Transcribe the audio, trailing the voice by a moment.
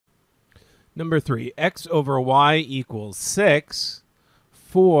Number 3, x over y equals 6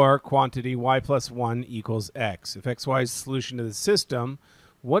 for quantity y plus 1 equals x. If xy is the solution to the system,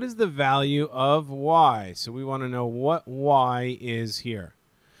 what is the value of y? So we want to know what y is here.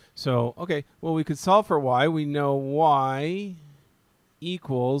 So, okay, well, we could solve for y. We know y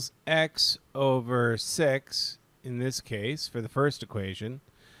equals x over 6 in this case for the first equation.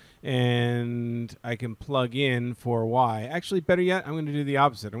 And I can plug in for y. Actually, better yet, I'm going to do the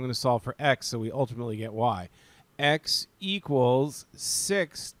opposite. I'm going to solve for x, so we ultimately get y. X equals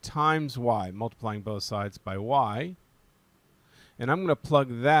 6 times y, multiplying both sides by y. And I'm going to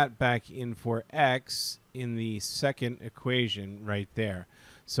plug that back in for x in the second equation right there.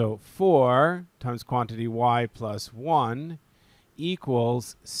 So 4 times quantity y plus 1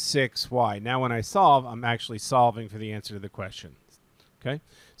 equals 6y. Now when I solve, I'm actually solving for the answer to the question. Okay,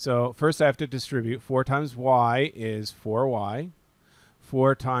 so first I have to distribute. 4 times y is 4y.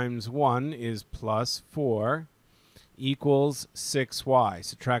 4 times 1 is plus 4 equals 6y.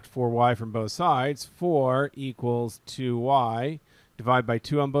 Subtract 4y from both sides. 4 equals 2y. Divide by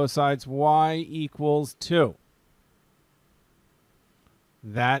 2 on both sides. Y equals 2.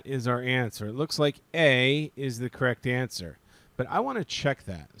 That is our answer. It looks like A is the correct answer. But I want to check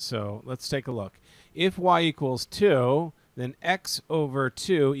that. So let's take a look. If y equals 2, then x over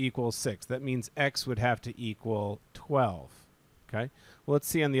 2 equals 6. That means x would have to equal 12. Okay? Well, let's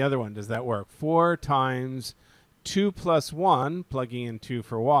see on the other one. Does that work? 4 times 2 plus 1, plugging in 2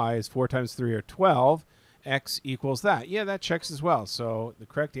 for y, is 4 times 3 or 12. X equals that. Yeah, that checks as well. So the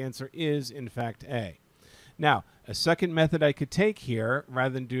correct answer is, in fact, A. Now, a second method I could take here,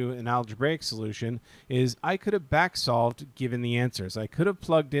 rather than do an algebraic solution, is I could have back-solved given the answers. I could have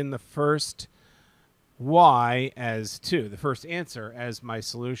plugged in the first y as 2, the first answer as my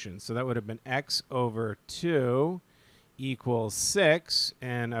solution. So that would have been x over 2 equals 6,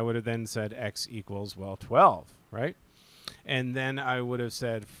 and I would have then said x equals, well, 12, right? And then I would have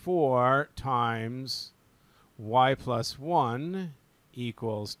said 4 times y plus 1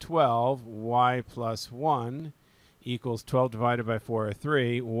 equals 12, y plus 1 equals 12 divided by 4 or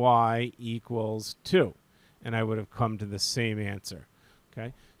 3, y equals 2. And I would have come to the same answer.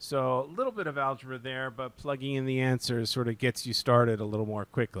 Okay, so a little bit of algebra there, but plugging in the answers sort of gets you started a little more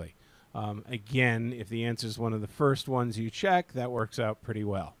quickly. Again, if the answer is one of the first ones you check, that works out pretty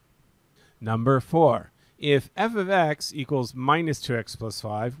well. Number 4. If f of x equals minus 2x plus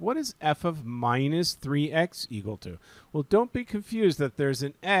 5, what is f of minus 3x equal to? Well, don't be confused that there's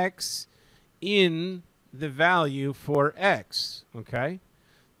an x in the value for x, okay?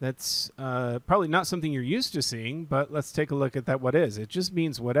 That's probably not something you're used to seeing, but let's take a look at that. What is? It just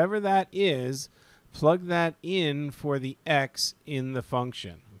means whatever that is, plug that in for the x in the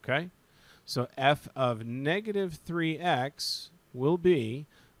function, okay? So f of negative 3x will be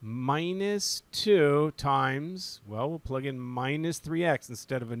minus 2 times, well, we'll plug in minus 3x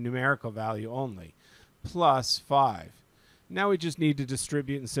instead of a numerical value only, plus 5. Now we just need to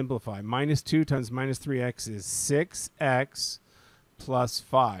distribute and simplify. Minus 2 times minus 3x is 6x plus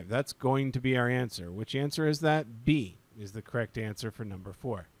 5. That's going to be our answer. Which answer is that? B is the correct answer for number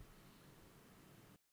 4.